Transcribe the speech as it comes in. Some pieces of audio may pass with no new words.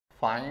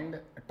Find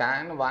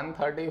tan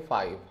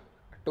 135.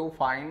 To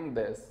find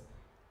this,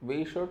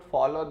 we should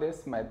follow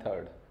this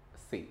method.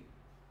 See,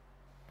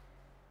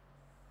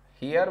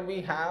 here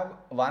we have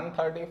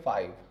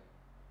 135.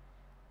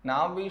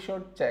 Now we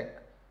should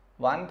check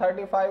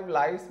 135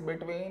 lies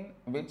between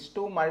which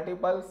two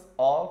multiples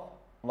of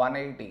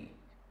 180.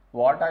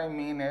 What I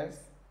mean is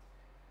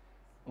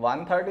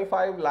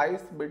 135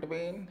 lies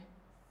between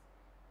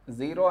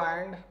 0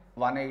 and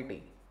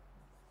 180.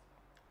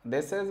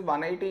 This is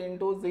 180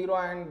 into 0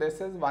 and this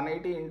is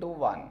 180 into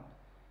 1.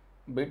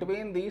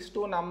 Between these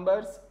two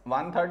numbers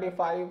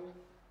 135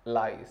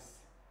 lies.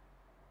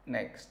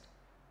 Next,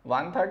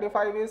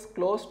 135 is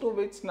close to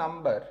which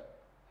number?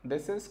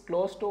 This is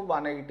close to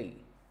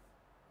 180.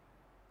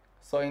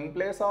 So in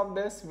place of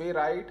this we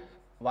write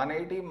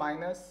 180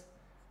 minus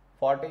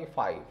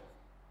 45.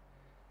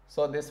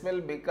 So this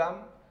will become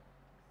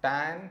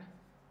tan.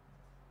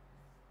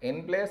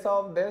 In place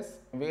of this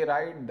we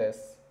write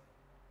this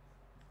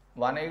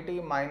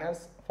 180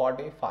 minus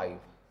 45.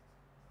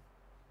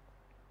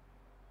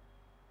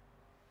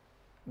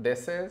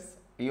 This is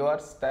your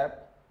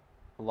step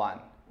 1.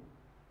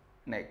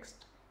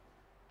 Next,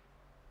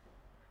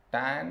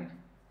 tan.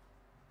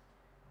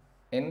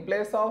 In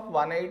place of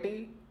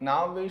 180,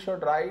 now we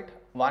should write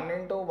 1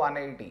 into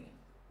 180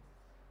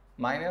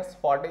 minus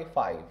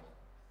 45.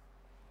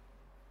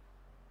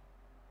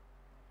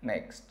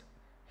 Next,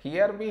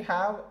 here we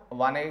have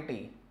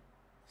 180.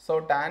 So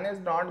tan is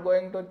not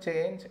going to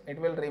change, it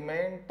will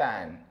remain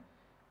tan,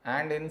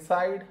 and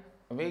inside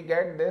we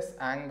get this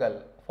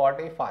angle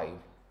 45.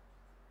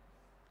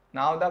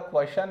 Now the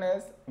question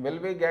is, will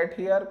we get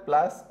here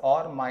plus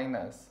or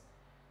minus?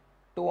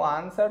 To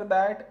answer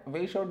that,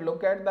 we should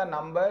look at the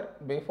number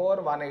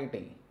before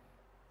 180,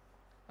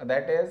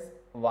 that is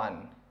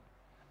 1,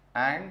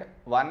 and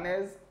 1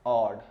 is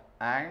odd,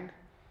 and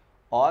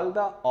all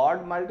the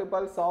odd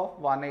multiples of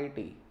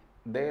 180,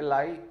 they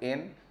lie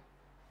in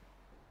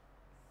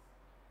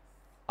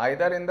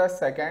either in the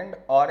second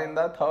or in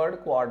the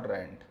third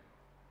quadrant.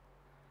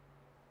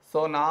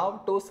 So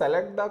now to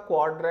select the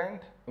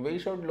quadrant, we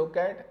should look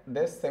at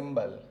this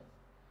symbol.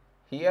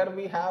 Here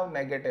we have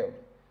negative.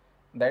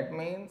 That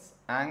means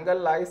angle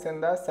lies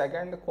in the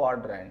second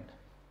quadrant.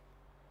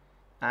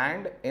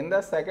 And in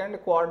the second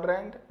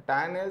quadrant,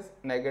 tan is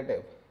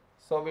negative.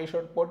 So we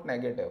should put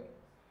negative.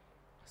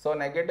 So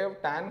negative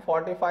tan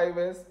 45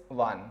 is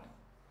 1.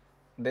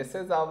 This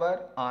is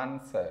our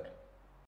answer.